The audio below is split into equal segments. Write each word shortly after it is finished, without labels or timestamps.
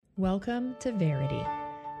Welcome to Verity.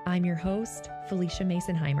 I'm your host, Felicia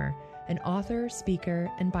Masonheimer, an author, speaker,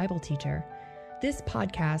 and Bible teacher. This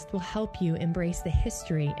podcast will help you embrace the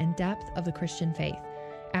history and depth of the Christian faith,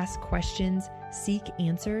 ask questions, seek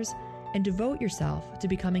answers, and devote yourself to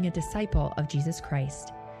becoming a disciple of Jesus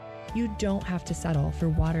Christ. You don't have to settle for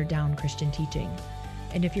watered-down Christian teaching.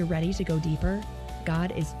 And if you're ready to go deeper,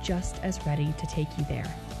 God is just as ready to take you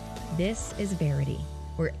there. This is Verity,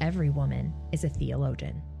 where every woman is a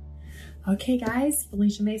theologian. Okay, guys,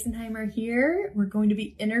 Felicia Masonheimer here. We're going to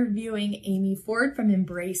be interviewing Amy Ford from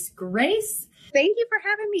Embrace Grace. Thank you for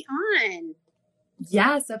having me on.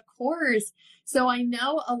 Yes, of course. So I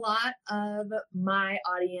know a lot of my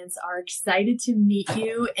audience are excited to meet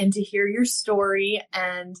you and to hear your story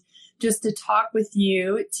and just to talk with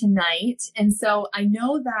you tonight. And so I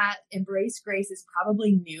know that Embrace Grace is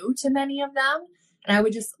probably new to many of them. And I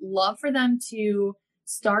would just love for them to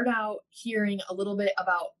start out hearing a little bit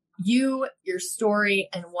about you, your story,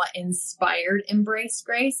 and what inspired Embrace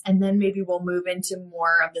Grace. And then maybe we'll move into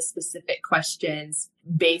more of the specific questions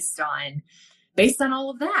based on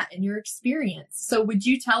all of that and your experience. So would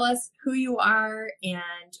you tell us who you are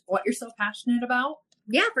and what you're so passionate about?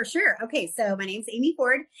 Yeah, for sure. Okay, so my name's Amy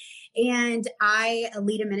Ford, and I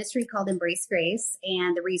lead a ministry called Embrace Grace.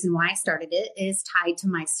 And the reason why I started it is tied to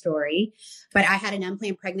my story. But I had an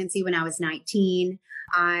unplanned pregnancy when I was 19.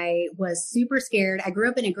 I was super scared. I grew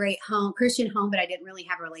up in a great home, Christian home, but I didn't really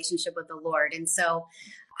have a relationship with the Lord. And so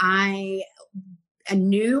I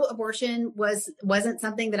knew abortion wasn't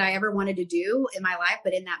something that I ever wanted to do in my life.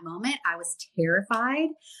 But in that moment, I was terrified.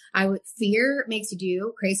 Fear makes you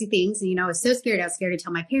do crazy things. And, I was so scared. I was scared to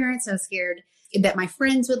tell my parents. I was scared that my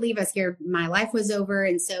friends would leave. I was scared my life was over.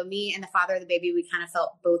 And so me and the father of the baby, we kind of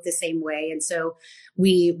felt both the same way. And so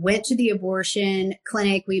we went to the abortion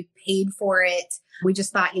clinic. We paid for it. We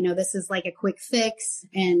just thought, this is like a quick fix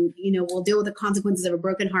and, we'll deal with the consequences of a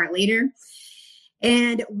broken heart later.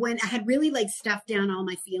 And when I had really stuffed down all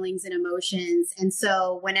my feelings and emotions. And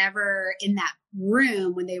so whenever in that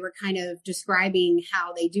room, when they were kind of describing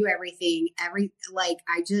how they do everything, I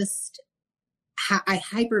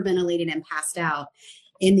hyperventilated and passed out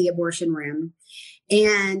in the abortion room.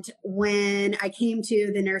 And when I came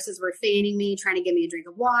to, the nurses were fanning me, trying to give me a drink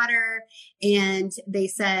of water. And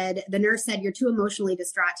the nurse said, "You're too emotionally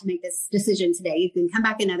distraught to make this decision today. You can come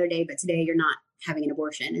back another day, but today you're not having an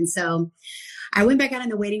abortion." And so I went back out in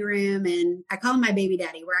the waiting room and I called my baby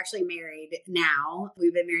daddy. We're actually married now.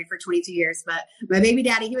 We've been married for 22 years, but my baby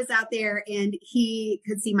daddy, he was out there and he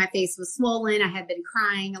could see my face was swollen. I had been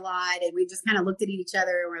crying a lot and we just kind of looked at each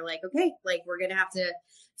other and we're like, okay, we're going to have to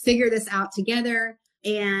figure this out together.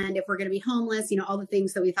 And if we're going to be homeless, all the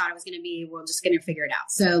things that we thought it was going to be, we're just going to figure it out.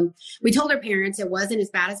 So we told our parents it wasn't as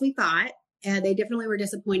bad as we thought. They definitely were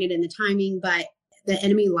disappointed in the timing, but the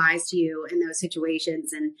enemy lies to you in those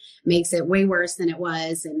situations and makes it way worse than it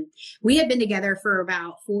was. And we had been together for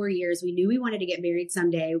about 4 years. We knew we wanted to get married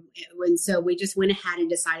someday. And so we just went ahead and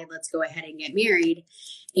decided, let's go ahead and get married.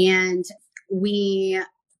 And we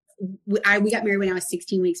got married when I was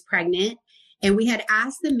 16 weeks pregnant. And we had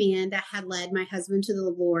asked the man that had led my husband to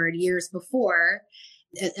the Lord years before,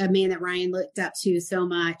 a man that Ryan looked up to so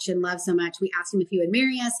much and loved so much. We asked him if he would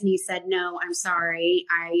marry us. And he said, "No, I'm sorry.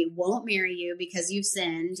 I won't marry you because you've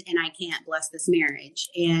sinned and I can't bless this marriage."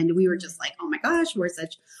 And we were just like, oh my gosh, we're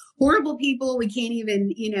such horrible people. We can't even,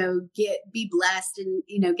 be blessed and,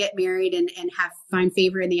 get married and find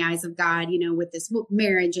favor in the eyes of God, with this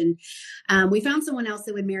marriage. And we found someone else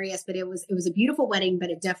that would marry us, but it was a beautiful wedding, but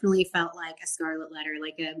it definitely felt like a scarlet letter,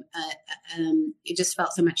 it just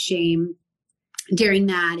felt so much shame during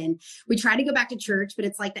that. And we try to go back to church, but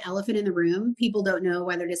it's like the elephant in the room. People don't know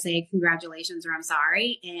whether to say congratulations or I'm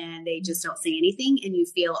sorry. And they just don't say anything. And you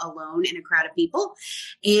feel alone in a crowd of people.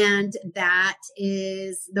 And that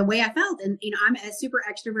is the way I felt. And, I'm a super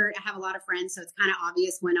extrovert. I have a lot of friends. So it's kind of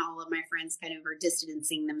obvious when all of my friends kind of are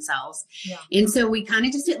distancing themselves. Yeah. And so we kind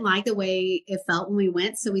of just didn't like the way it felt when we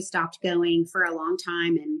went. So we stopped going for a long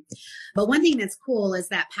time. But one thing that's cool is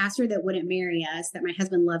that pastor that wouldn't marry us, that my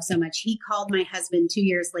husband loved so much, he called my husband 2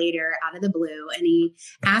 years later out of the blue and he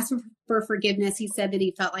asked for forgiveness. He said that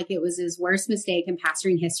he felt like it was his worst mistake in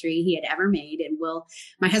pastoring history he had ever made. And will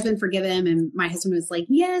my husband forgive him? And my husband was like,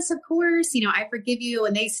 yes, of course. I forgive you.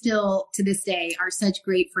 And they still to this day are such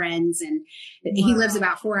great friends. And he lives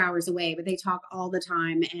about 4 hours away, but they talk all the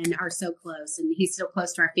time and are so close. And he's still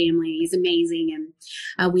close to our family. He's amazing.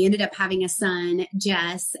 And we ended up having a son,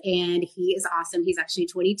 Jess, and he is awesome. He's actually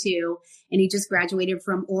 22 and he just graduated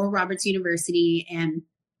from Oral Roberts University. And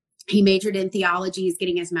He majored in theology. He's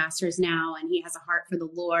getting his master's now, and he has a heart for the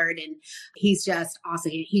Lord. And he's just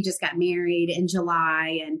awesome. He just got married in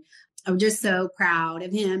July, and I'm just so proud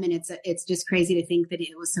of him. And it's just crazy to think that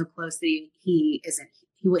it was so close that he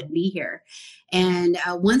wouldn't be here. And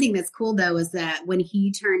one thing that's cool though is that when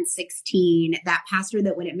he turned 16, that pastor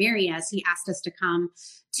that wouldn't marry us, he asked us to come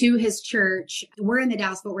to his church. We're in the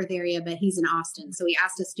Dallas-Fort Worth area, but he's in Austin, so he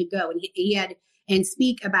asked us to go, and he had and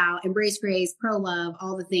speak about Embrace Grace, pro-love,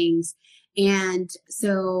 all the things. And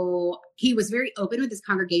so he was very open with his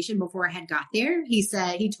congregation before I had got there. He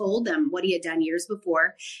said, he told them what he had done years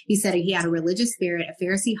before. He said he had a religious spirit, a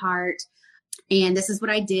Pharisee heart. And this is what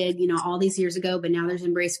I did, all these years ago, but now there's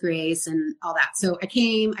Embrace Grace and all that. So I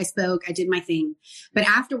came, I spoke, I did my thing. But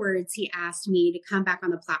afterwards, he asked me to come back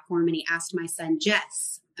on the platform, and he asked my son,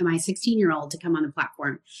 Jess, my 16-year-old, to come on the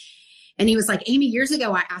platform. And he was like, Amy, years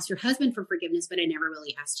ago, I asked your husband for forgiveness, but I never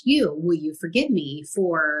really asked you. Will you forgive me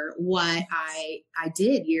for what I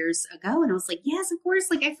did years ago? And I was like, yes, of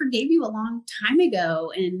course. Like, I forgave you a long time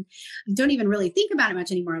ago, and don't even really think about it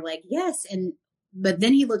much anymore. Like, yes. But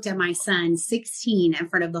then he looked at my son, 16, in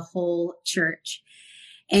front of the whole church.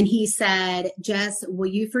 And he said, Jess, will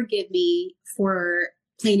you forgive me for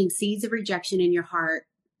planting seeds of rejection in your heart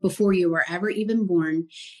before you were ever even born?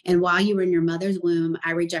 And while you were in your mother's womb,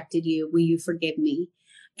 I rejected you. Will you forgive me?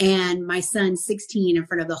 And my son, 16, in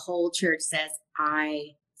front of the whole church says,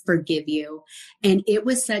 I forgive you. And it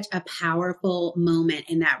was such a powerful moment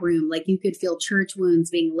in that room. Like, you could feel church wounds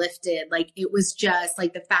being lifted. Like, it was just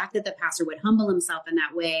like the fact that the pastor would humble himself in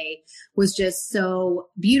that way was just so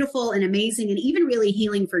beautiful and amazing, and even really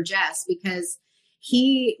healing for Jess, because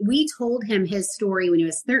we told him his story when he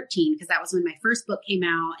was 13, because that was when my first book came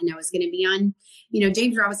out, and I was going to be on,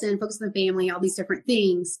 James Robinson, Focus on the Family, all these different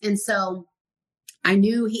things. And so I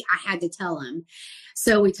knew I had to tell him.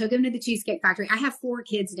 So we took him to the Cheesecake Factory. I have 4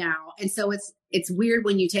 kids now. And so it's weird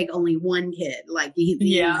when you take only one kid, like he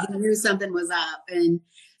knew something was up. And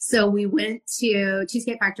so we went to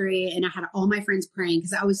Cheesecake Factory, and I had all my friends praying,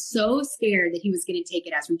 because I was so scared that he was going to take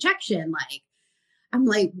it as rejection. Like, I'm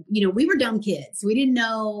like, we were dumb kids. We didn't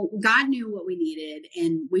know. God knew what we needed,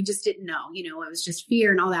 and we just didn't know. It was just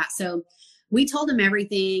fear and all that. So we told him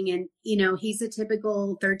everything. And, he's a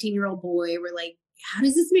typical 13-year-old boy. We're like, how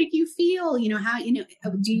does this make you feel? How,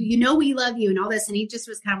 do we love you and all this? And he just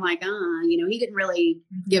was kind of like, he didn't really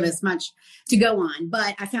give us much to go on.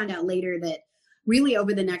 But I found out later that really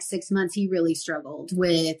over the next 6 months, he really struggled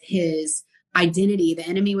with his identity. The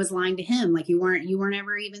enemy was lying to him. Like, you weren't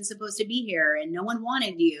ever even supposed to be here, and no one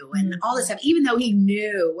wanted you, and all this stuff, even though he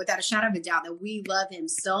knew without a shadow of a doubt that we love him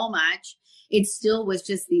so much. It still was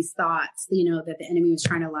just these thoughts, that the enemy was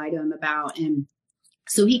trying to lie to him about. And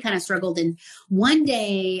so he kind of struggled. And one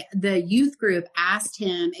day the youth group asked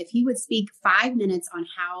him if he would speak 5 minutes on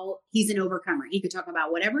how he's an overcomer. He could talk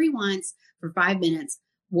about whatever he wants for 5 minutes.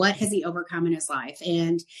 What has he overcome in his life?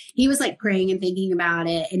 And he was like praying and thinking about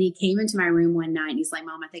it. And he came into my room one night, and he's like,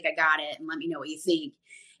 Mom, I think I got it, and let me know what you think.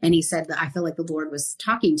 And he said that I feel like the Lord was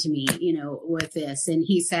talking to me, with this. And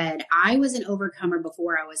he said, I was an overcomer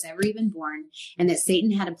before I was ever even born, and that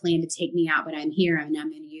Satan had a plan to take me out, but I'm here, and I'm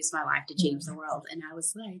going to use my life to change the world. And I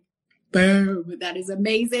was like, boom, that is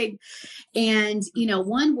amazing. And,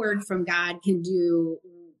 one word from God can do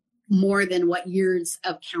more than what years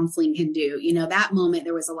of counseling can do. That moment,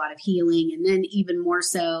 there was a lot of healing. And then even more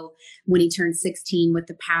so when he turned 16 with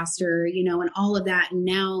the pastor, and all of that. And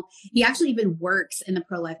now he actually even works in the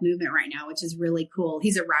pro-life movement right now, which is really cool.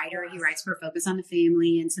 He's a writer. He writes for Focus on the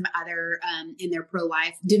Family and some other in their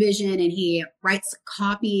pro-life division. And he writes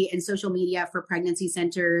copy and social media for pregnancy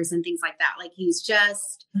centers and things like that. Like, he's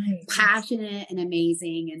just passionate and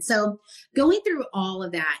amazing. And so going through all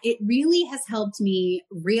of that, it really has helped me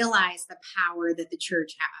realize the power that the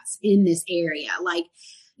church has in this area. Like,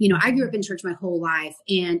 I grew up in church my whole life,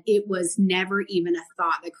 and it was never even a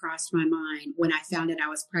thought that crossed my mind when I found out I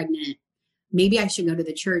was pregnant. Maybe I should go to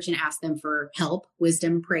the church and ask them for help,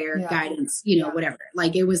 wisdom, prayer, guidance, whatever.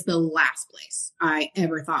 Like, it was the last place I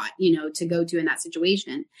ever thought, to go to in that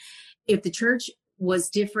situation. If the church was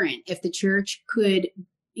different, if the church could,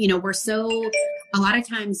 we're so a lot of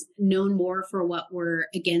times known more for what we're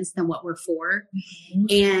against than what we're for. Mm-hmm.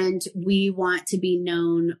 And we want to be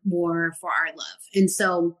known more for our love. And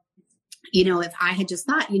so, if I had just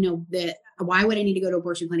thought, that why would I need to go to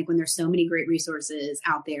abortion clinic when there's so many great resources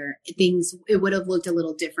out there? It would have looked a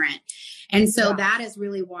little different. And so that is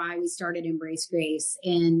really why we started Embrace Grace.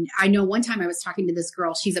 And I know one time I was talking to this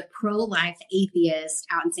girl, she's a pro-life atheist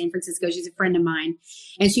out in San Francisco. She's a friend of mine.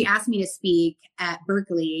 And she asked me to speak at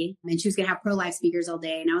Berkeley, and she was going to have pro-life speakers all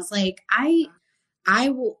day. And I was like,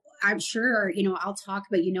 I'm sure, I'll talk,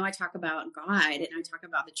 but I talk about God and I talk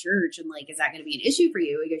about the church and like, is that going to be an issue for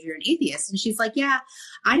you because you're an atheist? And she's like, yeah,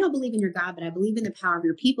 I don't believe in your God, but I believe in the power of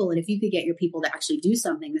your people. And if you could get your people to actually do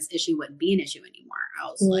something, this issue wouldn't be an issue anymore. I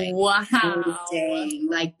was like, wow, oh, dang,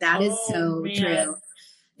 like that is so true.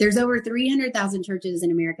 There's over 300,000 churches in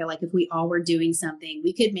America. Like if we all were doing something,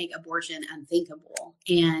 we could make abortion unthinkable.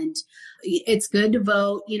 And it's good to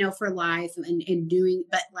vote, for life and doing,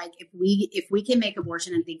 but like if we can make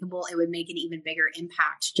abortion unthinkable, it would make an even bigger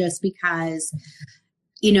impact just because,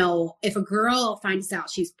 if a girl finds out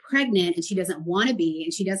she's pregnant and she doesn't want to be,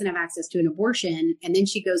 and she doesn't have access to an abortion, and then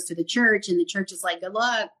she goes to the church and the church is like, good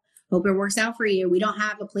luck, hope it works out for you. We don't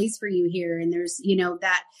have a place for you here. And there's,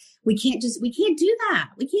 that we can't do that.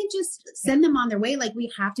 We can't just send them on their way. Like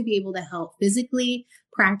we have to be able to help physically,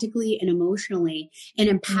 practically, and emotionally and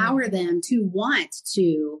empower them to want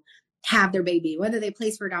to have their baby, whether they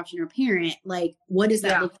place for adoption or parent. Like, what does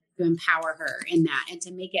that look like to empower her in that and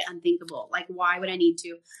to make it unthinkable? Like, why would I need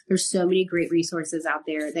to? There's so many great resources out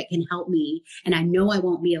there that can help me. And I know I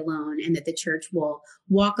won't be alone and that the church will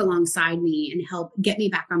walk alongside me and help get me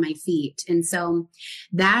back on my feet. And so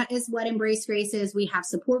that is what Embrace Grace is. We have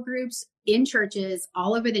support groups in churches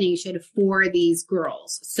all over the nation for these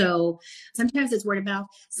girls. So sometimes it's word of mouth.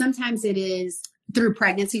 Sometimes it is through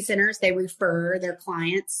pregnancy centers. They refer their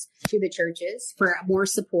clients to the churches for more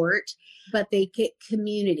support, but they get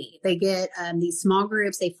community. They get these small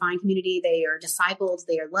groups. They find community. They are discipled.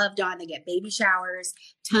 They are loved on. They get baby showers,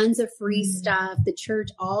 tons of free stuff. The church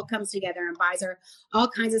all comes together and buys her all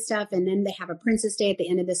kinds of stuff. And then they have a Princess Day at the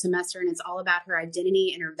end of the semester. And it's all about her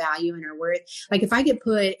identity and her value and her worth. Like if I could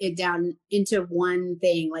put it down into one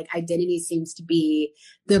thing, like identity seems to be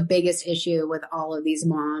the biggest issue with all of these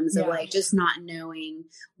moms of like just not knowing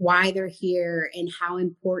why they're here and how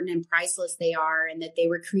important and priceless they are and that they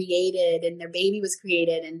were created and their baby was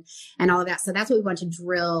created and all of that. So that's what we want to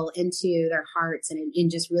drill into their hearts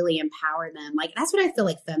and just really empower them. Like that's what I feel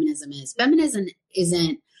like feminism is. Feminism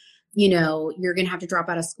isn't, you're going to have to drop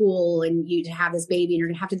out of school and you to have this baby and you're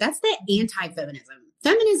going to have to, that's the anti-feminism.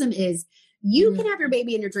 Feminism is you can have your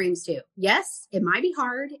baby in your dreams too. Yes, it might be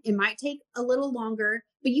hard. It might take a little longer,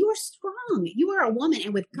 but you are strong. You are a woman.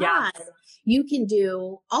 And with God, you can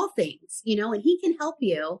do all things, and he can help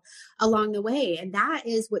you along the way. And that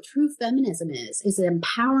is what true feminism is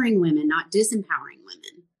empowering women, not disempowering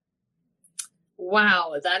women.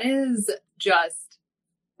 Wow. That is just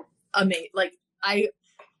amazing. Like I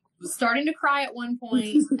was starting to cry at one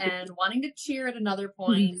point and wanting to cheer at another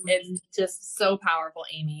point. It's just so powerful,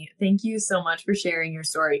 Amy. Thank you so much for sharing your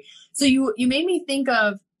story. So you made me think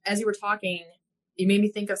of, as you were talking, you made me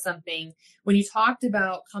think of something when you talked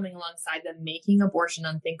about coming alongside them, making abortion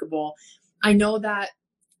unthinkable. I know that,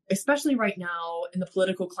 especially right now in the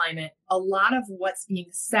political climate, a lot of what's being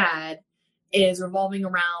said is revolving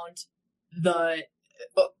around the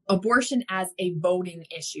abortion as a voting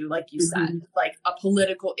issue, like you said, like a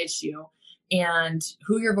political issue and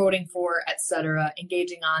who you're voting for, et cetera,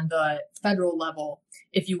 engaging on the federal level,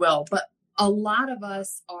 if you will. But a lot of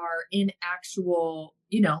us are in actual,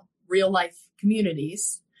 real life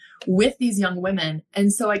communities with these young women.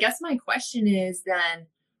 And so I guess my question is then,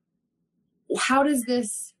 how does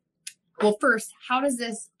this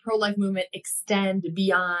pro-life movement extend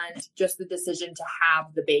beyond just the decision to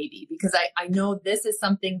have the baby? Because I know this is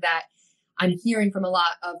something that I'm hearing from a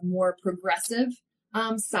lot of more progressive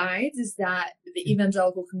sides, is that the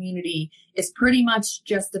evangelical community is pretty much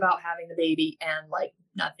just about having the baby and like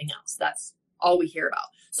nothing else. That's all we hear about.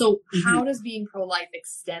 So how does being pro-life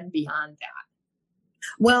extend beyond that?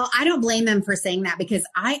 Well, I don't blame them for saying that because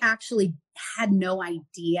I actually had no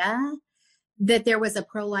idea that there was a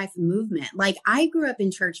pro-life movement. Like I grew up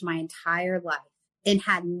in church my entire life and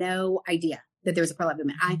had no idea that there was a pro-life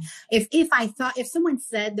movement. If someone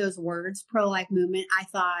said those words, pro-life movement,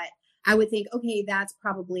 I would think, okay, that's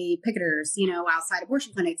probably picketers, outside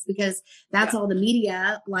abortion clinics, because that's all the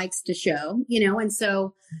media likes to show, and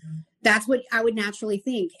so that's what I would naturally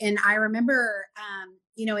think. And I remember, and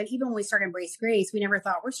even when we started Embrace Grace, we never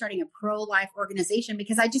thought we're starting a pro-life organization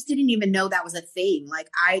because I just didn't even know that was a thing. Like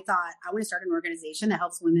I thought I want to start an organization that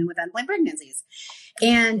helps women with unplanned pregnancies.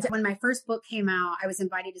 And when my first book came out, I was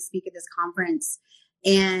invited to speak at this conference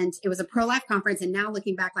and it was a pro-life conference. And now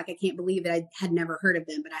looking back, like I can't believe that I had never heard of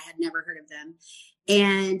them, but I had never heard of them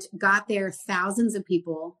and got there. Thousands of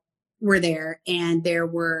people were there and there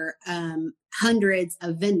were hundreds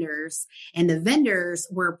of vendors, and the vendors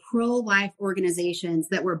were pro-life organizations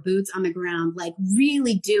that were boots on the ground, like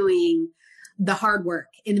really doing the hard work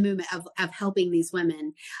in the movement of helping these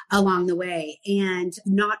women along the way. And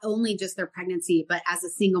not only just their pregnancy, but as a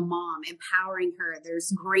single mom, empowering her.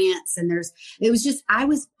 There's grants and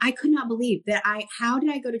I could not believe that how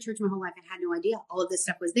did I go to church my whole life and had no idea all of this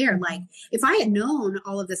stuff was there? Like, if I had known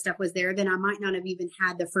all of this stuff was there, then I might not have even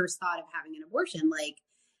had the first thought of having an abortion. Like,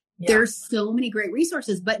 there's so many great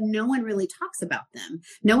resources, but no one really talks about them.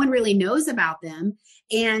 No one really knows about them.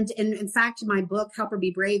 And in fact, my book, Help Her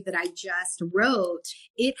Be Brave, that I just wrote,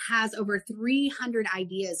 it has over 300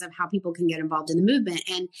 ideas of how people can get involved in the movement.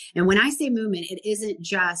 And when I say movement, it isn't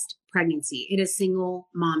just pregnancy. It is single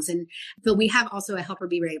moms. And but we have also a Help Her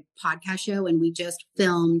Be Brave podcast show, and we just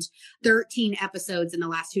filmed 13 episodes in the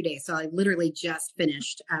last 2 days. So I literally just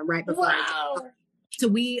finished right before I did. So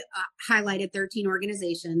we highlighted 13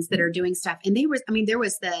 organizations that are doing stuff. And there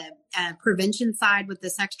was the prevention side with the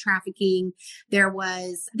sex trafficking. There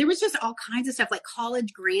was just all kinds of stuff, like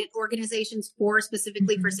college grant organizations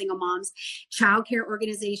specifically for single moms, childcare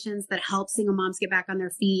organizations that help single moms get back on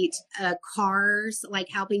their feet, cars, like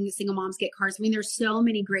helping single moms get cars. I mean, there's so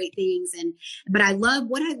many great things. But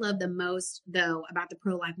what I love the most though about the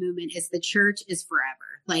pro-life movement is the church is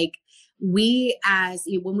forever. Like,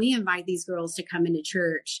 when we invite these girls to come into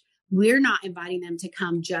church, we're not inviting them to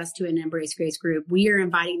come just to an Embrace Grace group. We are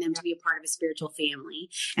inviting them to be a part of a spiritual family.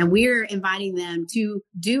 And we're inviting them to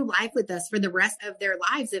do life with us for the rest of their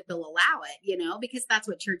lives if they'll allow it, because that's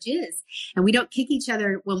what church is. And we don't kick each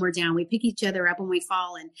other when we're down. We pick each other up when we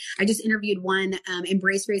fall. And I just interviewed one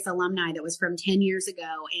Embrace Grace alumni that was from 10 years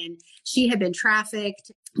ago. And she had been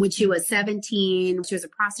trafficked when she was 17. She was a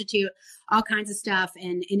prostitute, all kinds of stuff,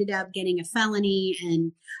 and ended up getting a felony,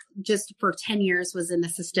 and just for 10 years was in the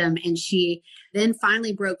system. And she then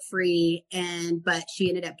finally broke free, but she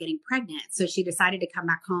ended up getting pregnant. So she decided to come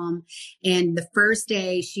back home. And the first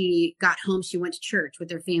day she got home, she went to church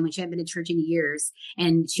with her family. She hadn't been to church in years,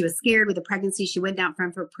 and she was scared with the pregnancy. She went down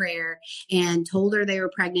front for prayer and told her they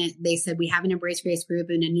were pregnant. They said, "We have an Embrace Grace group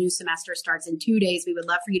and a new semester starts in 2 days. We would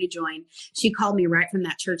love for you to join." She called me right from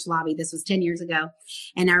that church lobby. This was 10 years ago.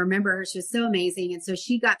 And I remember her, she was so amazing. And so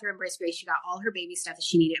she got through Embrace Grace. She got all her baby stuff that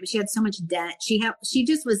she needed. I mean, she had so much debt. She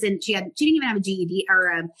didn't even have a GED or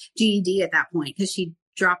a GED at that point, because she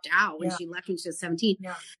dropped out when she left when she was 17.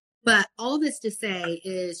 Yeah. But all this to say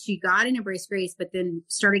is she got in Embrace Grace, but then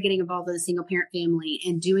started getting involved in a single parent family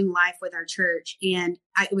and doing life with our church. And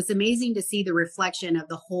it was amazing to see the reflection of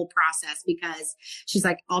the whole process, because she's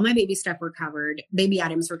like, all my baby stuff were covered. Baby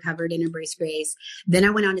items were covered in Embrace Grace. Then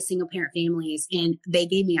I went on to single parent families, and they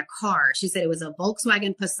gave me a car. She said it was a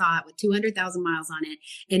Volkswagen Passat with 200,000 miles on it.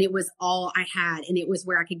 And it was all I had. And it was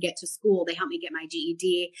where I could get to school. They helped me get my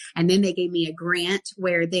GED. And then they gave me a grant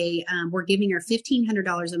where they were giving her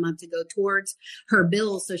 $1,500 a month to go towards her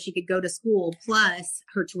bills so she could go to school plus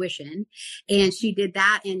her tuition. And she did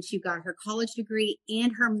that, and she got her college degree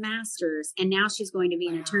and her master's. And now she's going to be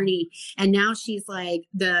an attorney. And now she's like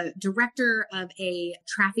the director of a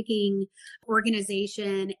trafficking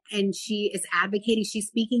organization. And she is advocating. She's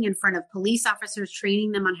speaking in front of police officers,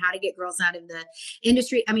 training them on how to get girls out of the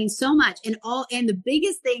industry. I mean, so much. And the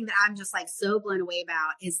biggest thing that I'm just like so blown away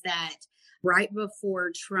about is that right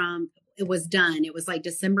before Trump it was done, it was like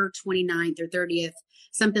December 29th or 30th,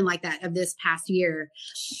 something like that, of this past year,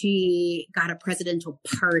 she got a presidential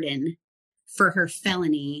pardon for her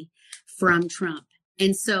felony from Trump.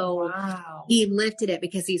 And so he lifted it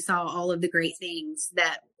because he saw all of the great things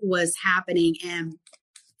that was happening. And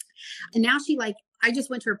now I just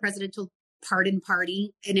went to her presidential pardon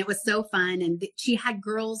party, and it was so fun. And she had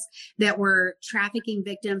girls that were trafficking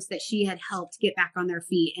victims that she had helped get back on their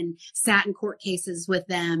feet, and sat in court cases with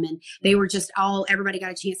them. And they were just everybody got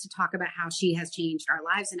a chance to talk about how she has changed our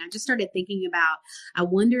lives. And I just started thinking about, I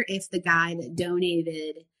wonder if the guy that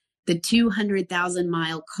donated the 200,000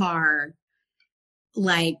 mile car,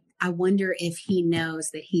 I wonder if he knows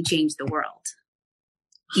that he changed the world.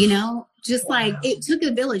 Just like it took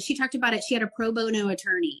a village. She talked about it. She had a pro bono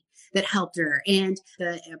attorney that helped her, and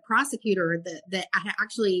the prosecutor that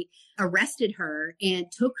actually arrested her and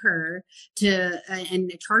took her to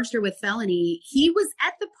and charged her with felony. He was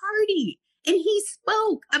at the party, and he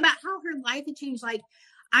spoke about how her life had changed.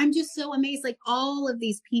 I'm just so amazed, all of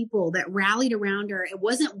these people that rallied around her. It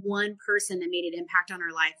wasn't one person that made an impact on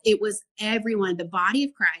her life. It was everyone, the body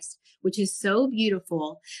of Christ, which is so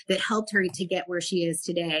beautiful, that helped her to get where she is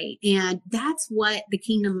today. And that's what the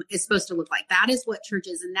kingdom is supposed to look like. That is what church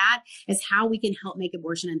is. And that is how we can help make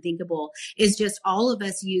abortion unthinkable, is just all of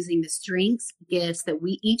us using the strengths, gifts that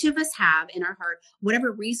each of us have in our heart,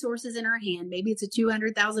 whatever resources in our hand. Maybe it's a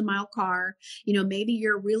 200,000 mile car. Maybe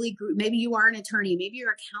maybe you are an attorney. Maybe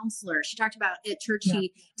you're a counselor. She talked about at church,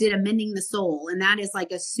 she did Amending the Soul. And that is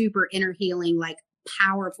like a super inner healing, like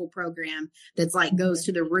powerful program that's like goes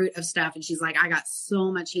to the root of stuff. And she's like, I got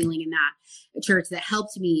so much healing in that church that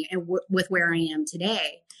helped me and with where I am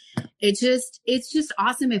today. It's just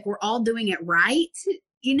awesome if we're all doing it right,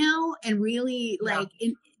 and really like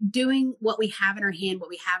doing what we have in our hand, what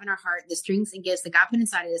we have in our heart, the strengths and gifts that God put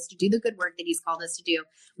inside of us to do the good work that he's called us to do.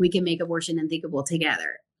 We can make abortion unthinkable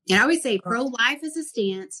together. And I always say pro-life is a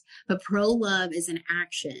stance, but pro-love is an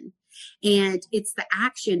action. And it's the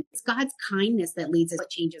action, it's God's kindness that leads us, what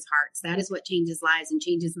changes hearts. That is what changes lives and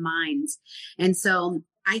changes minds. And so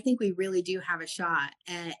I think we really do have a shot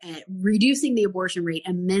at reducing the abortion rate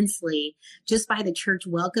immensely just by the church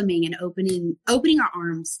welcoming and opening our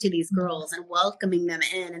arms to these girls and welcoming them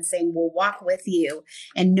in and saying, we'll walk with you.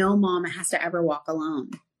 And no mom has to ever walk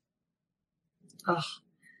alone. Oh,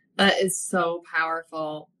 that is so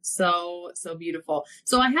powerful. So, so beautiful.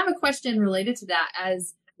 So I have a question related to that.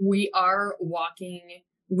 As we are walking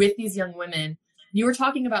with these young women, you were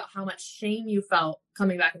talking about how much shame you felt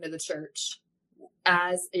coming back into the church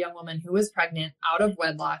as a young woman who was pregnant out of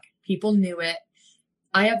wedlock. People knew it.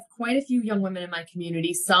 I have quite a few young women in my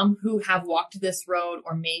community, some who have walked this road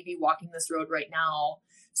or may be walking this road right now.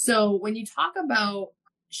 So when you talk about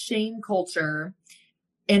shame culture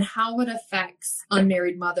and how it affects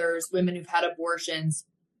unmarried mothers, women who've had abortions,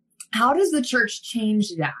 how does the church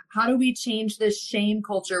change that? How do we change this shame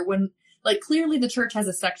culture when, like, clearly the church has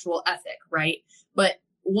a sexual ethic, right? But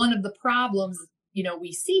one of the problems,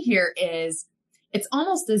 we see here is it's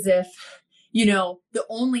almost as if, the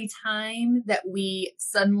only time that we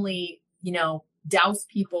suddenly, douse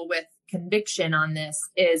people with conviction on this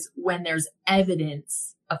is when there's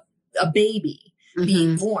evidence of a baby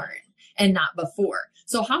being born and not before.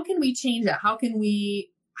 So how can we change that? How can we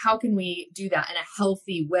do that in a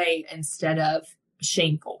healthy way instead of a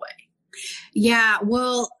shameful way? Yeah,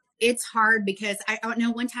 well, it's hard because I don't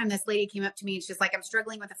know. One time this lady came up to me and she's like, I'm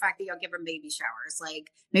struggling with the fact that y'all give them baby showers.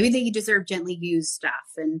 Like maybe they deserve gently used stuff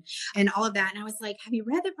and all of that. And I was like, have you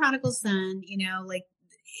read The Prodigal Son? Like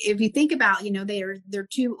if you think about, they're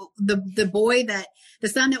two, the boy the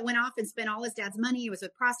son that went off and spent all his dad's money, he was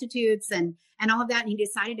with prostitutes and all of that. And he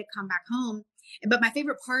decided to come back home. But my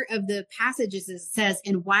favorite part of the passage is it says,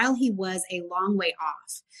 and while he was a long way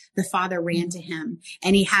off, the father ran to him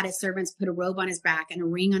and he had his servants put a robe on his back and a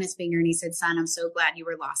ring on his finger. And he said, son, I'm so glad you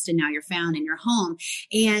were lost and now you're found and you're home.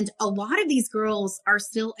 And a lot of these girls are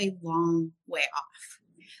still a long way off.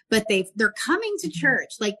 But they're coming to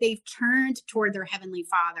church, like they've turned toward their heavenly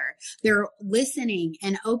Father. They're listening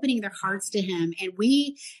and opening their hearts to him. And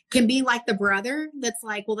we can be like the brother that's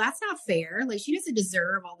like, well, that's not fair. Like she doesn't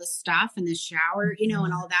deserve all this stuff and this shower,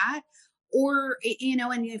 and all that. Or,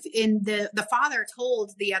 and if the father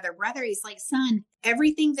told the other brother, he's like, son,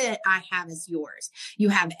 everything that I have is yours. You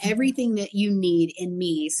have everything that you need in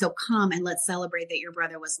me. So come and let's celebrate that your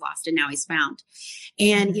brother was lost and now he's found.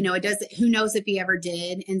 And, it doesn't, who knows if he ever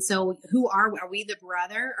did. And so are we the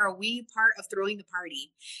brother? Or are we part of throwing the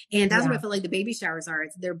party? And that's what I feel like the baby showers are.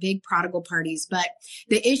 They're big prodigal parties. But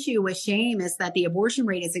the issue with shame is that the abortion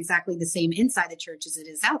rate is exactly the same inside the church as it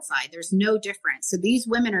is outside. There's no difference. So these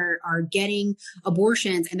women are getting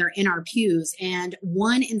abortions and they're in our pews, and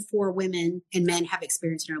 1 in 4 women and men have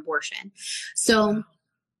experienced an abortion. So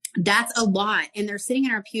that's a lot. And they're sitting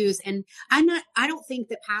in our pews. And I don't think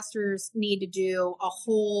that pastors need to do a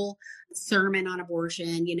whole sermon on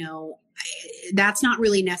abortion. That's not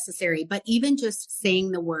really necessary, but even just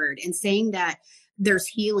saying the word and saying that there's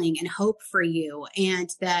healing and hope for you.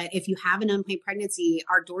 And that if you have an unplanned pregnancy,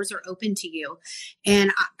 our doors are open to you.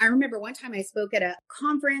 And I remember one time I spoke at a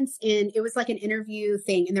conference and it was like an interview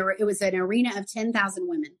thing. And it was an arena of 10,000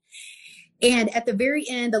 women. And at the very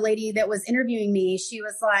end, the lady that was interviewing me, she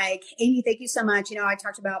was like, Amy, thank you so much. I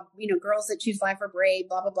talked about, girls that choose life are brave,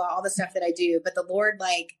 blah, blah, blah, all the stuff that I do. But the Lord,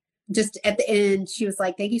 just at the end, she was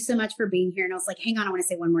like, thank you so much for being here. And I was like, hang on, I want to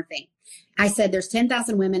say one more thing. I said, there's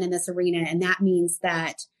 10,000 women in this arena. And that means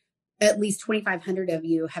that at least 2,500 of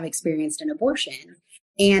you have experienced an abortion.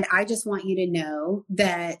 And I just want you to know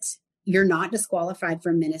that you're not disqualified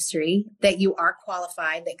from ministry, that you are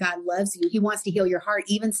qualified, that God loves you. He wants to heal your heart,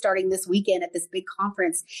 even starting this weekend at this big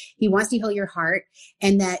conference. He wants to heal your heart.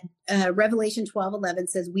 And that Revelation 12:11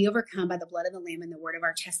 says, we overcome by the blood of the Lamb and the word of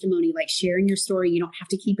our testimony, like sharing your story. You don't have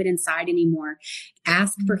to keep it inside anymore.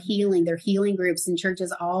 Ask for healing. There are healing groups in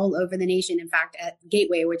churches all over the nation. In fact, at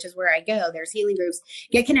Gateway, which is where I go, there's healing groups.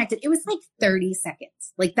 Get connected. It was like 30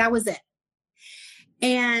 seconds. Like that was it.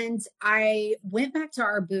 And I went back to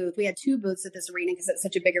our booth. We had 2 booths at this arena because it's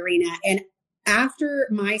such a big arena. And after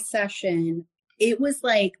my session, it was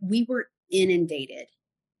like we were inundated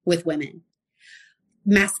with women.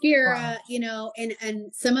 Mascara, Wow. you know,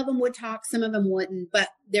 and some of them would talk, some of them wouldn't, but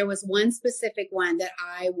there was one specific one that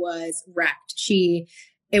I was wrecked.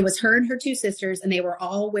 It was her and her two sisters, and they were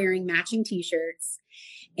all wearing matching t-shirts,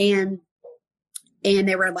 and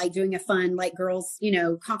they were like doing a fun, like girls, you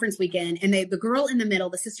know, conference weekend. And the girl in the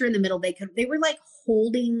middle, the sister in the middle, they were like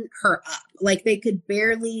holding her up. Like they could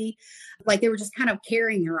barely, like they were just kind of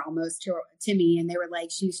carrying her almost to me. And they were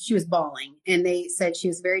like, she was bawling, and they said she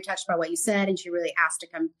was very touched by what you said. And she really asked to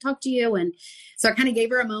come talk to you. And so I kind of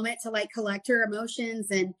gave her a moment to like collect her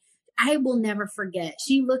emotions. And I will never forget.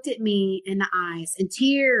 She looked at me in the eyes and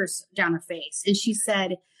tears down her face. And she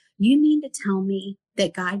said, "You mean to tell me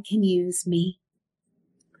that God can use me?"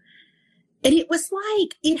 And it was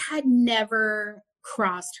like it had never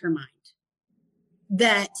crossed her mind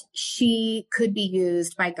that she could be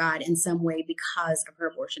used by God in some way because of her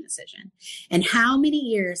abortion decision. And how many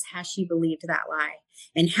years has she believed that lie?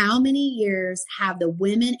 And how many years have the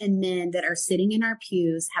women and men that are sitting in our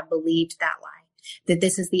pews have believed that lie, that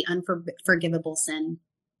this is the unforgivable sin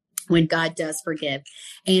when God does forgive?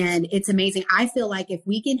 And it's amazing. I feel like if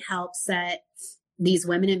we can help set these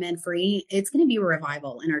women and men free, it's going to be a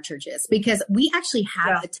revival in our churches, because we actually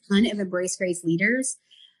have a ton of Embrace Grace leaders,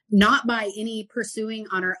 not by any pursuing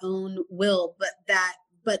on our own will, but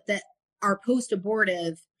that are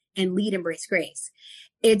post-abortive and lead Embrace Grace.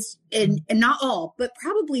 It's and not all, but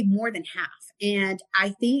probably more than half. And I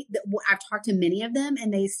think that I've talked to many of them,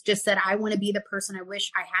 and they just said, "I want to be the person I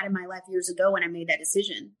wish I had in my life years ago when I made that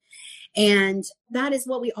decision." And that is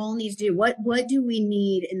what we all need to do. What do we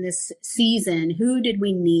need in this season? Who did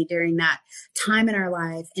we need during that time in our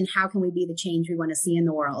life? And how can we be the change we want to see in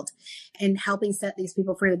the world? And helping set these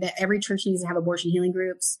people free. That every church needs to have abortion healing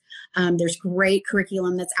groups. There's great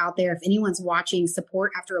curriculum that's out there. If anyone's watching,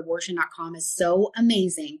 supportafterabortion.com is so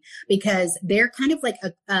amazing, because they're kind of like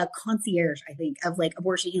a concierge, I think, of like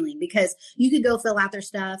abortion healing, because you could go fill out their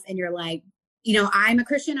stuff and you're like, you know, I'm a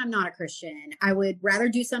Christian, I'm not a Christian. I would rather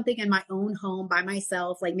do something in my own home by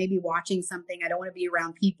myself, like maybe watching something. I don't want to be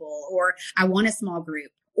around people, or I want a small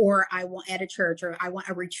group, or I want at a church, or I want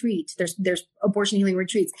a retreat. There's abortion healing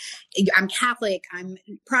retreats. I'm Catholic, I'm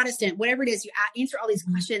Protestant, whatever it is. You answer all these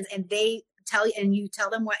questions, and they tell you, and you tell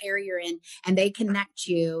them what area you're in, and they connect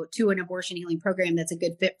you to an abortion healing program that's a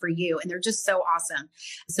good fit for you. And they're just so awesome.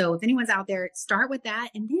 So if anyone's out there, start with that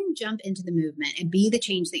and then jump into the movement and be the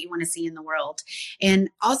change that you want to see in the world. And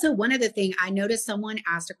also, one other thing, I noticed someone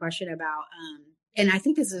asked a question about, and I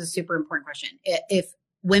think this is a super important question, if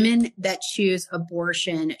women that choose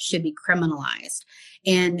abortion should be criminalized.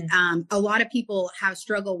 And a lot of people have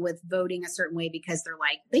struggled with voting a certain way because they're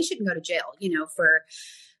like, they shouldn't go to jail, you know, for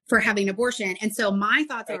having an abortion. And so my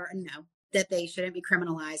thoughts are no, that they shouldn't be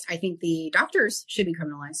criminalized. I think the doctors should be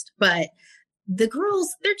criminalized, but the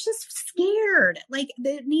girls, they're just scared. Like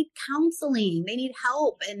they need counseling, they need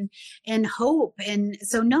help and hope. And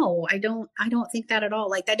so no, I don't think that at all.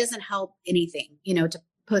 Like that doesn't help anything, you know, to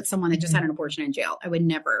put someone that just had an abortion in jail. I would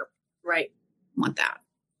never want that.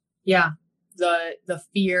 Yeah. The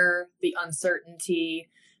fear, the uncertainty,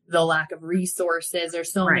 the lack of resources.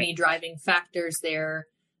 There's so many driving factors there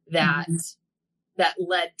that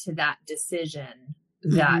led to that decision.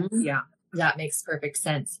 That makes perfect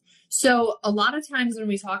sense. So a lot of times when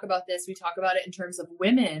we talk about this, we talk about it in terms of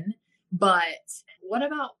women, but what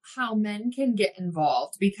about how men can get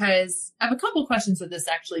involved? Because I have a couple questions with this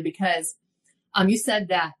actually, because you said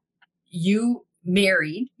that you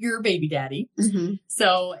married your baby daddy. Mm-hmm.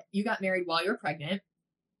 So you got married while you were pregnant.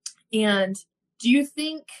 And do you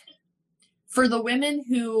think for the women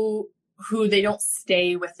who they don't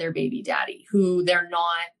stay with their baby daddy, who they're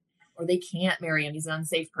not, or they can't marry him, he's an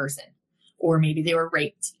unsafe person, or maybe they were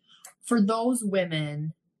raped, for those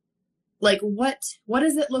women, like what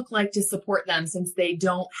does it look like to support them since they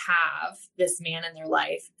don't have this man in their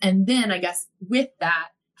life? And then I guess with that,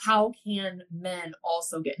 how can men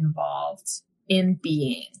also get involved in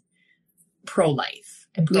being pro-life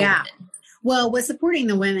and pro-women? Well, with supporting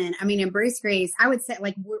the women, I mean, Embrace Grace, I would say,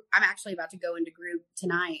 like, I'm actually about to go into group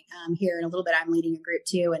tonight here in a little bit. I'm leading a group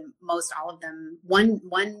too. And most all of them, one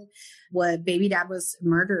baby dad was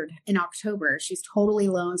murdered in October. She's totally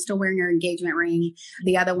alone, still wearing her engagement ring.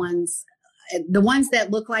 The other ones, the ones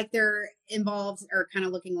that look like they're involved are kind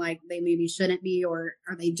of looking like they maybe shouldn't be, or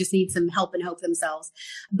they just need some help and hope themselves.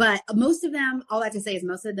 But most of them, all I have to say is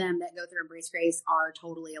most of them that go through Embrace Grace are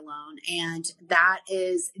totally alone. And that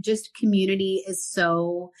is just, community is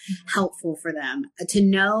so helpful for them to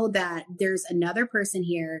know that there's another person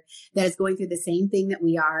here that is going through the same thing that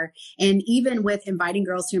we are. And even with inviting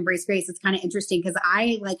girls to Embrace Grace, it's kind of interesting because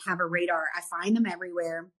I like have a radar. I find them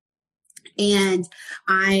everywhere. And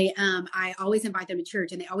I always invite them to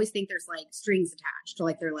church, and they always think there's like strings attached.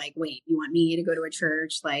 Like they're like, wait, you want me to go to a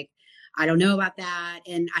church? Like, I don't know about that.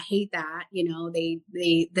 And I hate that,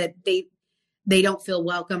 they don't feel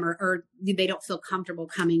welcome or they don't feel comfortable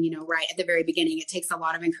coming, right at the very beginning. It takes a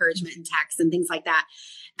lot of encouragement and text and things like that.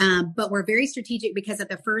 But we're very strategic because at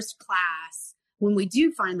the first class, when we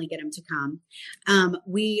do finally get them to come,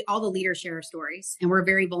 all the leaders share our stories, and we're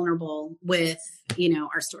very vulnerable with,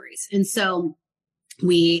 our stories. And so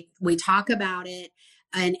we talk about it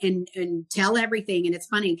and tell everything. And it's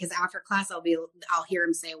funny because after class, I'll hear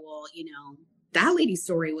him say, well, that lady's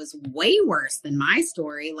story was way worse than my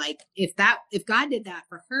story. Like if God did that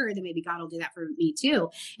for her, then maybe God will do that for me too.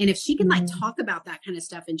 And if she can like talk about that kind of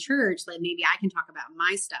stuff in church, like maybe I can talk about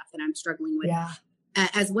my stuff that I'm struggling with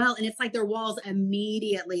as well. And it's like their walls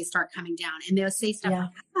immediately start coming down, and they'll say stuff like,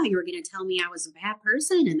 I thought you were going to tell me I was a bad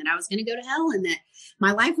person and that I was going to go to hell and that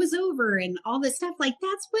my life was over and all this stuff. Like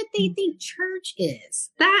that's what they think church is.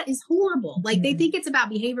 That is horrible. Like they think it's about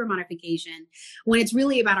behavior modification when it's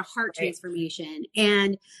really about a heart transformation.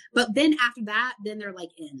 But then after that, then they're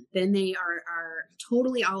like then they are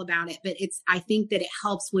totally all about it. But I think that it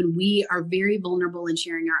helps when we are very vulnerable in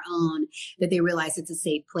sharing our own, that they realize it's a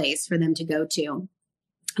safe place for them to go to.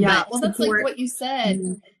 Yeah. Well, that's like what you said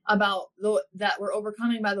about that we're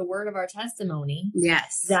overcoming by the word of our testimony.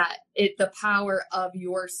 Yes. That the power of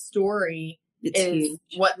your story it's is huge.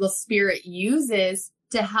 What the Spirit uses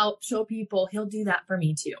to help show people He'll do that for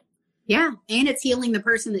me too. Yeah. And it's healing the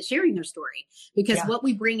person that's sharing their story, because what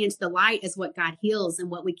we bring into the light is what God heals, and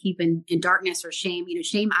what we keep in darkness or shame,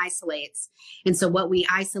 shame isolates. And so what we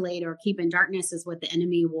isolate or keep in darkness is what the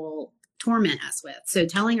enemy will torment us with. So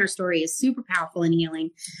telling our story is super powerful in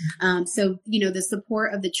healing. So, the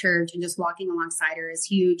support of the church and just walking alongside her is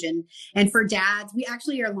huge. And for dads, we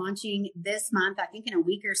actually are launching this month, I think in a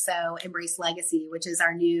week or so, Embrace Legacy, which is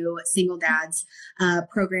our new single dads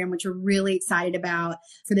program, which we're really excited about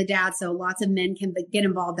for the dads. So lots of men can get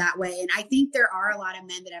involved that way. And I think there are a lot of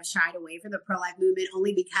men that have shied away from the pro-life movement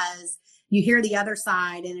only because you hear the other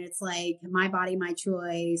side and it's like my body, my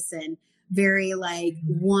choice, and very like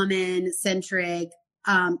woman centric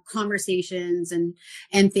conversations and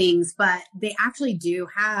things, but they actually do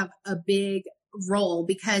have a big role,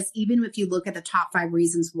 because even if you look at the top 5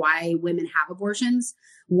 reasons why women have abortions,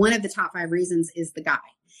 one of the top 5 reasons is the guy.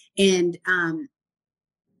 And and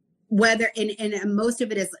most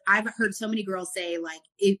of it is, I've heard so many girls say like,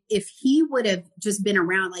 if he would have just been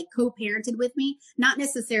around, like co-parented with me, not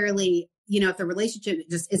necessarily, if the relationship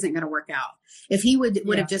just isn't going to work out, if he would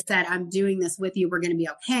have just said, I'm doing this with you, we're going to be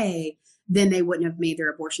okay, then they wouldn't have made their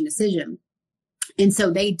abortion decision. And so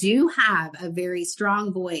they do have a very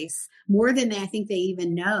strong voice, more than I think they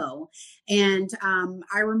even know. And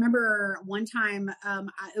I remember one time,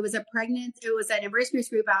 it was an Embrace Grace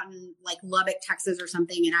group out in like Lubbock, Texas or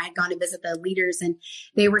something. And I had gone to visit the leaders, and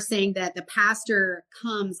they were saying that the pastor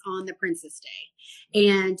comes on the Princess Day.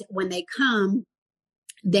 And when they come,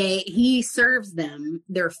 he serves them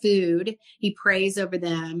their food. He prays over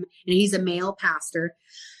them, and he's a male pastor.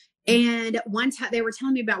 And one time they were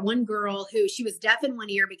telling me about one girl who, she was deaf in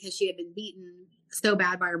one ear because she had been beaten so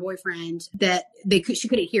bad by her boyfriend that she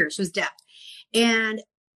couldn't hear. She was deaf. And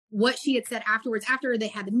what she had said afterwards, after they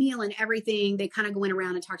had the meal and everything, they kind of went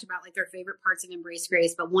around and talked about like their favorite parts of Embrace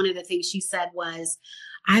Grace. But one of the things she said was,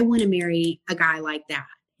 I want to marry a guy like that.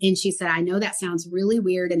 And she said, I know that sounds really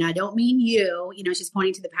weird, and I don't mean you. She's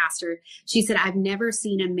pointing to the pastor. She said, I've never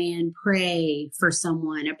seen a man pray for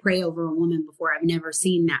someone, pray over a woman before. I've never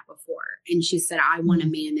seen that before. And she said, I want a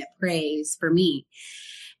man that prays for me.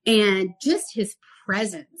 And just his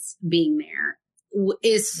presence being there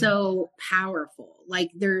is so powerful. Like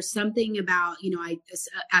there's something about,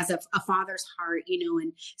 as a father's heart,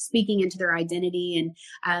 and speaking into their identity.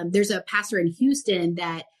 And there's a pastor in Houston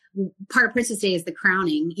that, part of Princess Day is the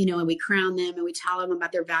crowning, and we crown them and we tell them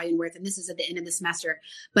about their value and worth. And this is at the end of the semester,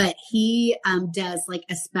 but he does like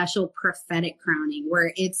a special prophetic crowning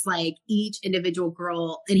where it's like each individual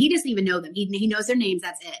girl, and he doesn't even know them. He knows their names.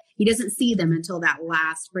 That's it. He doesn't see them until that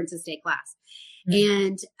last Princess Day class.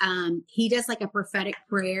 Mm-hmm. And he does like a prophetic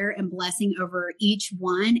prayer and blessing over each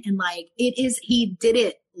one. And like he did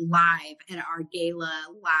it live at our gala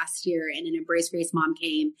last year, and an Embrace Grace mom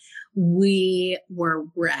came. We were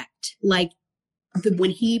wrecked. Like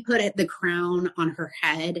when he put the crown on her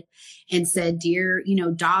head and said, dear,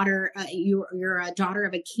 daughter, you're a daughter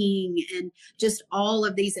of a king, and just all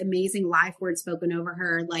of these amazing life words spoken over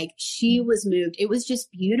her, like she was moved. It was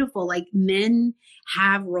just beautiful. Like men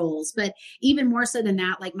have roles, but even more so than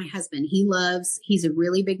that, like my husband, he's a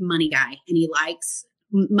really big money guy, and he likes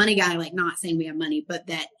money guy, like not saying we have money, but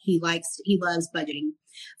that he loves budgeting,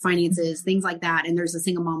 finances, things like that. And there's a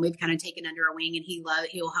single mom we've kind of taken under our wing, and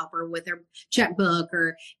he'll help her with her checkbook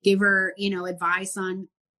or give her, advice on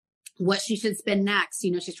what she should spend next.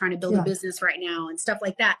 She's trying to build a business right now and stuff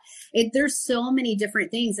like that. There's so many different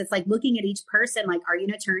things. It's like looking at each person, like, are you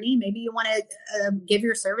an attorney? Maybe you want to give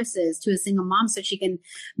your services to a single mom so she can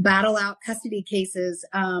battle out custody cases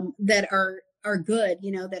that are good,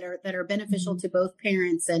 that are beneficial to both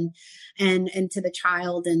parents and to the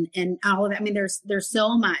child and all of that. I mean, there's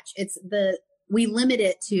so much. We limit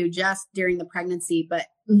it to just during the pregnancy, but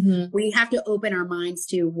we have to open our minds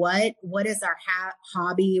to what is our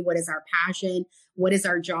hobby? What is our passion? What is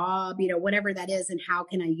our job? Whatever that is. And how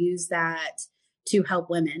can I use that to help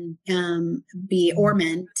women, or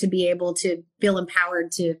men to be able to feel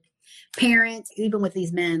empowered to parent, even with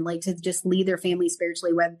these men, like to just lead their family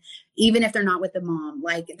spiritually, even if they're not with the mom.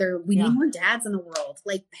 Like we need more dads in the world,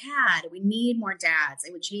 like bad. We need more dads.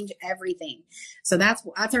 It would change everything. So that's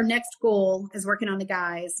our next goal, is working on the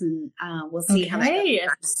guys, and we'll see how that goes.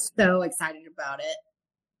 I'm so excited about it.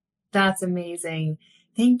 That's amazing.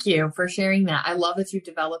 Thank you for sharing that. I love that you've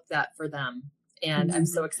developed that for them, and I'm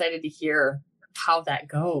so excited to hear how that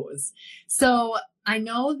goes. So I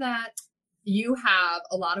know that you have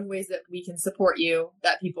a lot of ways that we can support you,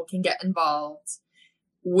 that people can get involved.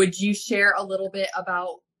 Would you share a little bit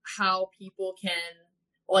about how people can,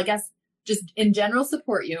 I guess just in general,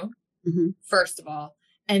 support you, first of all,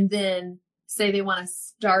 and then say they want to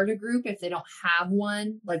start a group if they don't have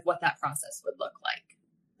one, like what that process would look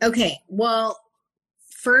like? Okay. Well,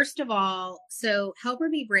 first of all, so Help Her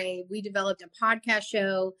Be Brave, we developed a podcast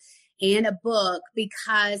show and a book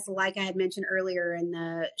because, like I had mentioned earlier in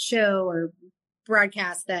the show or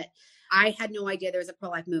broadcast, that I had no idea there was a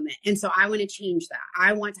pro-life movement. And so I want to change that.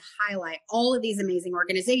 I want to highlight all of these amazing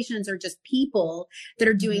organizations or just people that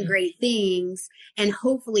are doing great things. And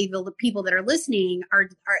hopefully the people that are listening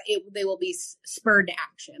they will be spurred to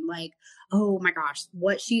action. Like, oh my gosh,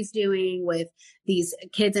 what she's doing with these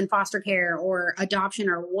kids in foster care or adoption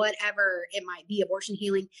or whatever it might be, abortion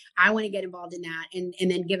healing. I want to get involved in that and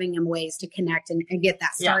then giving them ways to connect and get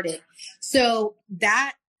that started. Yeah. So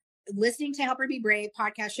that, listening to Help Her Be Brave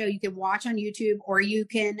podcast show, you can watch on YouTube, or you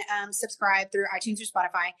can subscribe through iTunes or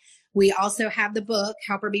Spotify. We also have the book,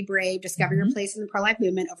 Help Her Be Brave, Discover Your Place in the Pro-Life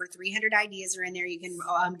Movement. Over 300 ideas are in there. You can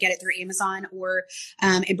get it through Amazon or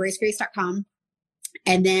embracegrace.com.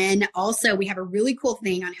 And then also we have a really cool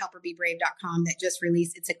thing on helperbebrave.com that just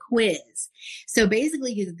released. It's a quiz. So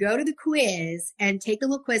basically you go to the quiz and take the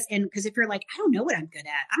little quiz. And because if you're like, I don't know what I'm good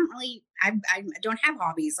at, I don't have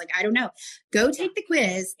hobbies. Like, I don't know. Go take the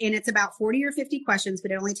quiz, and it's about 40 or 50 questions,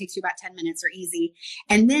 but it only takes you about 10 minutes or easy.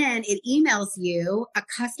 And then it emails you a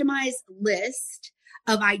customized list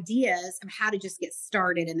of ideas of how to just get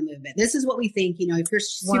started in the movement. This is what we think, if you're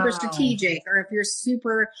super strategic, or if you're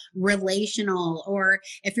super relational, or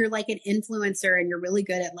if you're like an influencer and you're really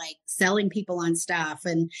good at like selling people on stuff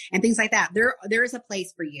and things like that, there is a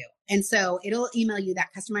place for you. And so it'll email you that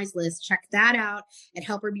customized list. Check that out at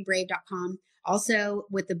helperbebrave.com. Also,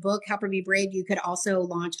 with the book, Help Her Be Brave, you could also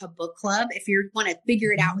launch a book club. If you want to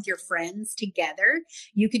figure it out with your friends together,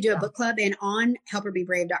 you could do a book club. And on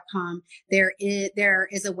helperbebrave.com, there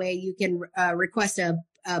is a way you can request a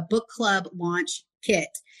book club launch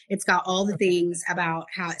kit. It's got all the things about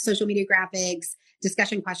how social media graphics,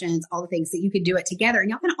 discussion questions, all the things that you could do it together,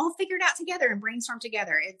 and y'all can all figure it out together and brainstorm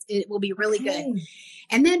together. It will be really good.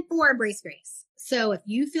 And then for Embrace Grace. So if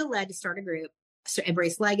you feel led to start a group, so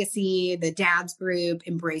Embrace Legacy, the Dads group,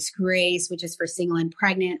 Embrace Grace, which is for single and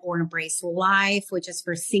pregnant, or Embrace Life, which is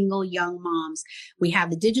for single young moms. We have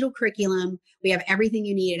the digital curriculum. We have everything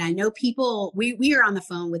you need. And I know people, we are on the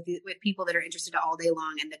phone with people that are interested all day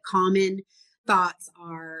long. And the common thoughts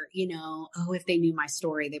are, if they knew my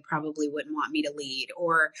story, they probably wouldn't want me to lead,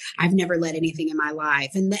 or I've never led anything in my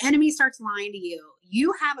life. And the enemy starts lying to you.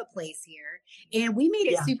 You have a place here, and we made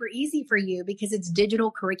it super easy for you because it's digital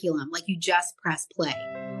curriculum. Like, you just press play.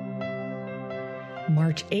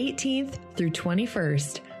 March 18th through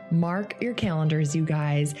 21st. Mark your calendars, you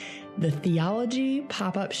guys. The Theology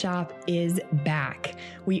Pop-Up Shop is back.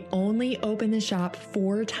 We only open the shop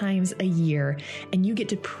 4 times a year, and you get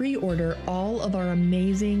to pre-order all of our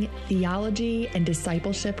amazing theology and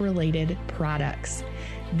discipleship-related products.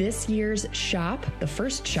 This year's shop, the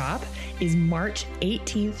first shop, is March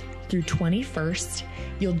 18th through 21st.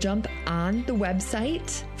 You'll jump on the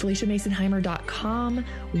website, FeliciaMasonheimer.com,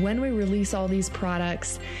 when we release all these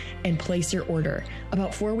products, and place your order.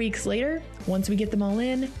 About 4 weeks later, once we get them all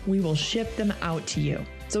in, we will ship them out to you.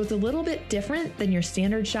 So it's a little bit different than your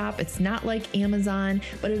standard shop. It's not like Amazon,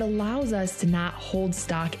 but it allows us to not hold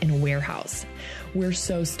stock in a warehouse. We're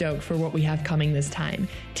so stoked for what we have coming this time.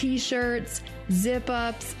 T-shirts,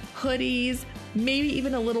 zip-ups, hoodies, maybe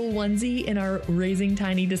even a little onesie in our Raising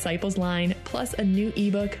Tiny Disciples line, plus a new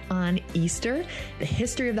ebook on Easter, the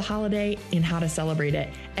history of the holiday, and how to celebrate it,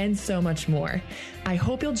 and so much more. I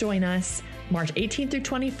hope you'll join us March 18th through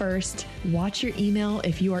 21st. Watch your email.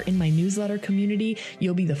 If you are in my newsletter community,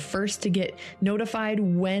 you'll be the first to get notified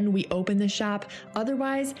when we open the shop.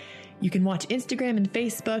 Otherwise, you can watch Instagram and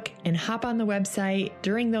Facebook and hop on the website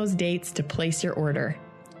during those dates to place your order.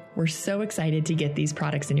 We're so excited to get these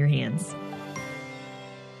products in your hands.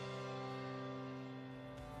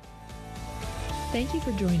 Thank you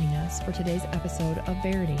for joining us for today's episode of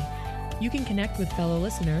Verity. You can connect with fellow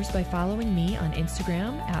listeners by following me on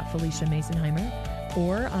Instagram at Felicia Masonheimer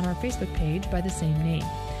or on our Facebook page by the same name.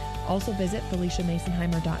 Also visit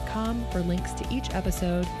FeliciaMasonheimer.com for links to each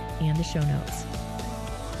episode and the show notes.